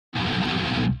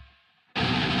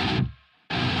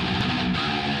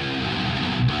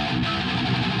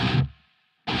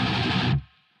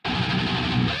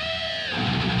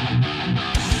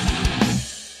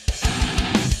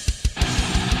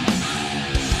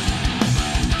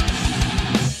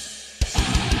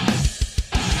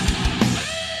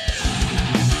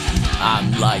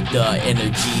like the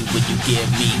energy when you give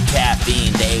me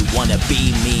caffeine. They wanna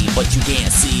be me, but you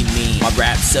can't see me. My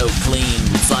rap's so clean,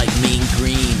 it's like mean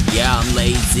green. Yeah, I'm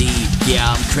lazy,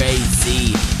 yeah, I'm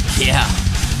crazy. Yeah,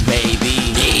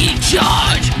 baby. Need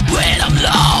charge when I'm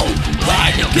low.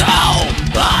 Where to go?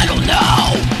 I don't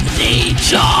know. Need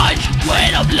charge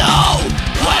when I'm low.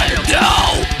 Where to go?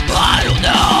 I don't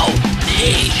know.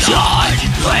 Need charge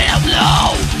when I'm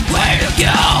low. Where to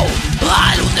go?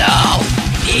 I don't know.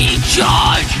 Need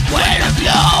charge when I'm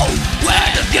low.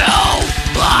 Where to go?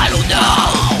 I don't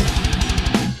know.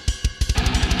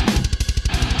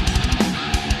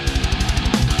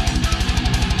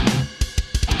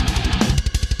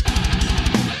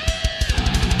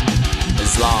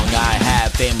 As long I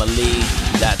have family,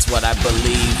 that's what I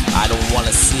believe. I don't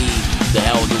wanna see the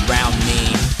hell around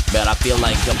me, but I feel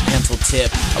like a pencil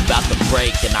tip about to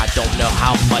break, and I don't know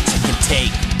how much it can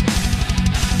take.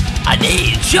 I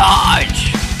need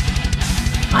charge.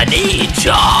 I need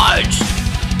charge.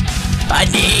 I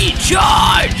need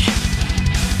charge.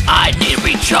 I need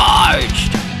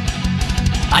recharged.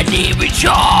 I need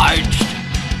recharged.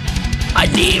 I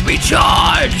need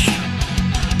recharged.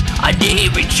 I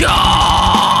need recharged.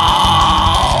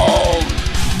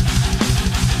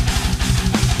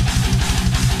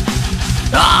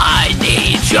 I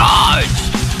need charged.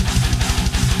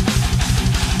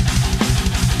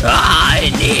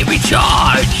 I need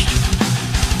recharged.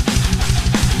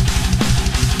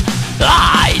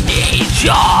 I need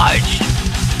charged.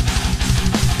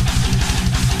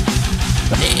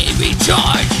 Need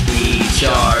recharge.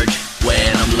 Recharge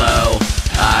when I'm low.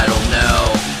 I don't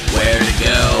know where to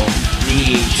go.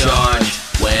 Need charge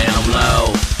when I'm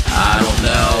low. I don't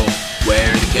know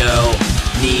where to go.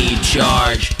 Need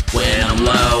charge when I'm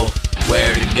low.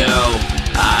 Where to go?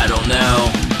 I don't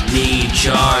know. Need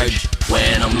charge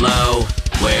when I'm low.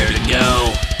 Where to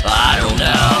go? I don't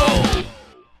know.